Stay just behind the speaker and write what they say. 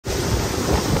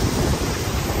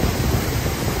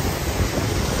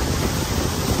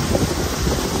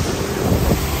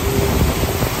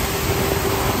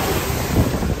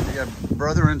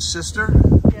Brother and sister?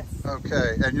 Yes.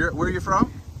 Okay, and where are you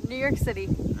from? New York City.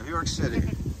 New York City.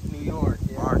 New York.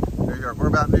 Yeah. Mark, New York. Where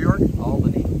about New York?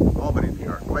 Albany. Albany, New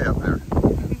York. Way up there.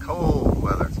 Cold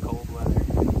weather. It's cold weather.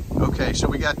 Okay, so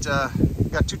we got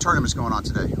 2 tournaments going on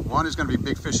today. One is going to be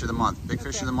Big Fish of the Month. Big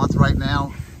Fish of the Month right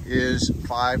now is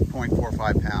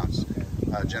 5.45 pounds.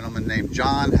 A gentleman named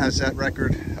John has that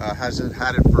record.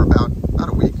 Had it for about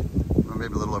a week,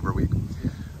 maybe a little over a week.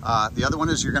 The other one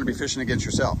is you're going to be fishing against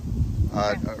yourself.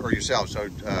 Or yourself, so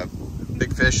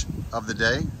big fish of the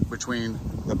day between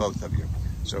the both of you.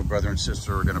 So brother and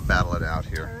sister are going to battle it out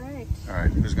here. All right. All right,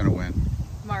 who's going to win?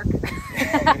 Mark.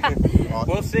 Well,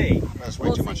 we'll see. That's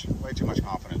way too much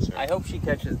confidence there. I hope she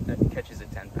catches a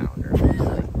 10-pounder.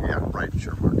 Yeah, right.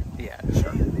 Sure, Mark. Yeah.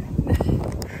 Sure.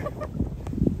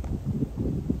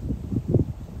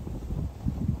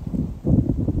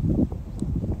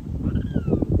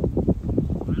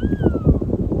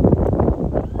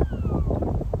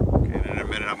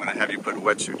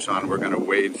 Wetsuits on. We're going to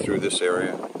wade through this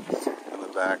area in the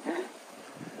back into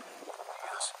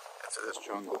this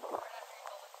jungle.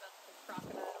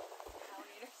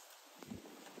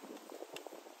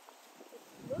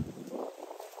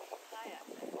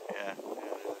 Yeah, it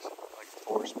is like a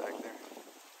forest back there.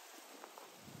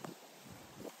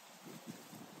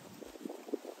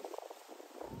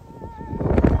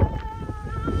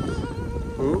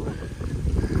 Ooh.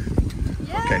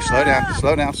 Yeah. Okay, slow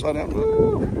down.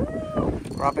 Ooh.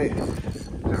 Crappie.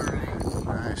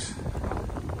 Nice.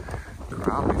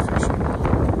 Crappie fishing.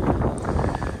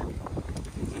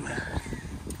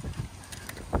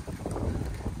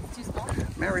 Too small?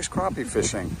 Mary's crappie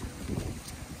fishing.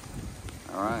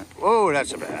 All right. Whoa,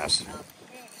 that's a bass.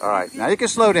 All right, now you can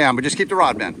slow down, but just keep the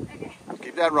rod bend. Okay.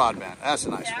 Keep that rod bend. That's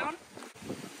a nice Down. one.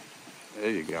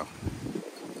 There you go.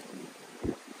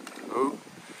 Ooh.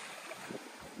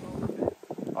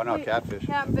 Oh no, Wait, catfish.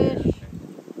 Catfish.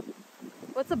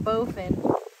 What's a bowfin?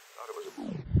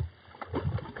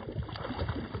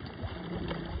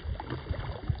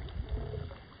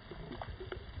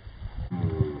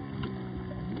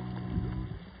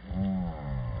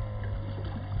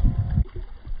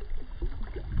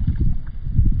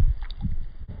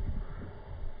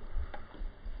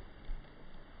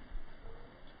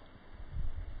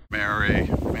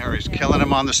 Mary's killing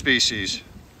him on the species.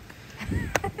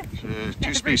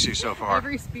 2 species so far.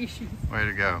 Every species. Way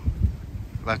to go.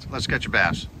 Let's get your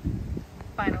bass.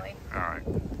 Finally. All right.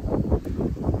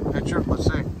 Picture, let's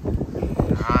see. All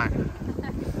right.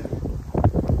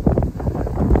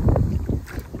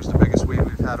 What's the biggest weed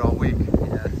we've had all week?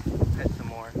 Yeah, hit some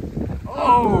more.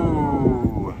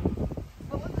 Oh!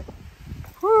 What was it?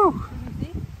 Whew! Did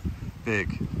you see? Big.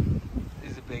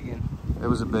 It's a big one. It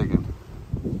was a big one.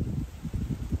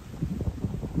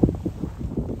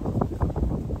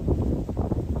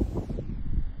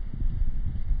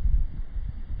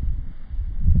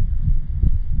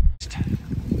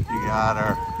 Got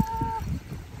her.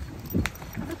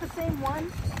 Is it the same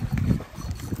one?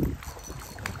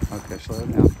 Okay, slow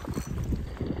it down.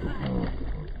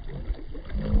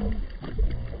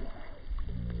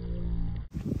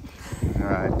 All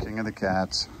right, king of the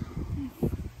cats.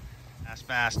 That's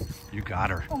fast. You got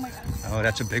her. Oh my gosh. Oh,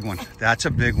 that's a big one. That's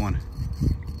a big one.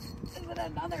 Is it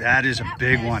another That is a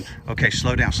big one. Okay,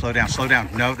 slow down.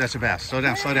 No, that's a bass. Slow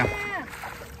down.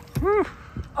 Yeah.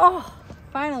 Oh,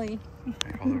 finally.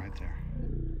 Okay, hold it right there.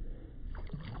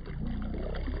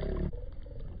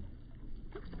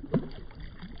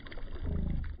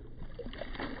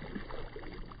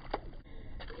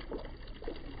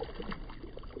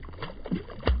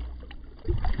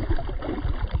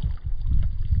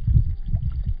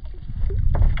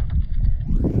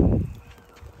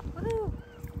 Woohoo.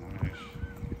 Nice.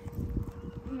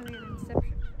 I'm gonna get an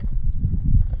inception.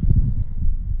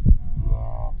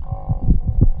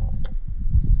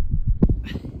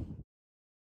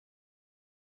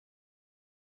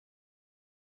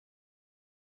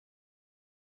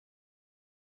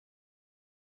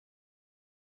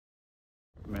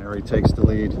 Mary takes the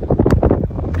lead.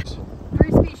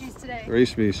 3 species today. 3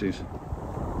 species.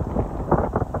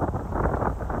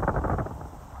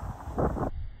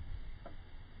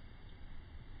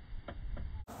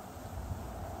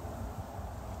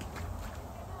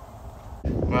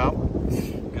 Well,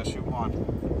 guess who won?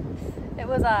 It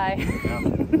was I. Yeah,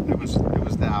 it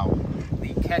was thou.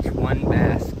 The catch one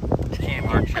bass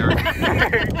champion.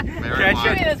 Mary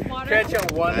won. Catch a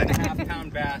 1.5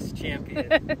 pound bass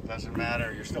champion. Doesn't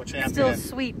matter. You're still champion. Still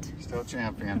sweet. Still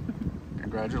champion.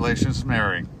 Congratulations,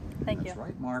 Mary. Thank you. That's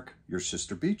right, Mark. Your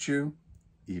sister beat you,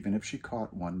 even if she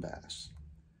caught one bass.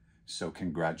 So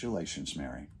congratulations,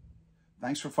 Mary.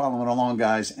 Thanks for following along,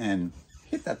 guys, and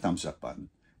hit that thumbs up button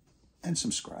and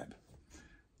subscribe.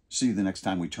 See you the next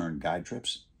time we turn guide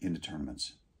trips into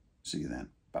tournaments. See you then.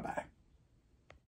 Bye-bye.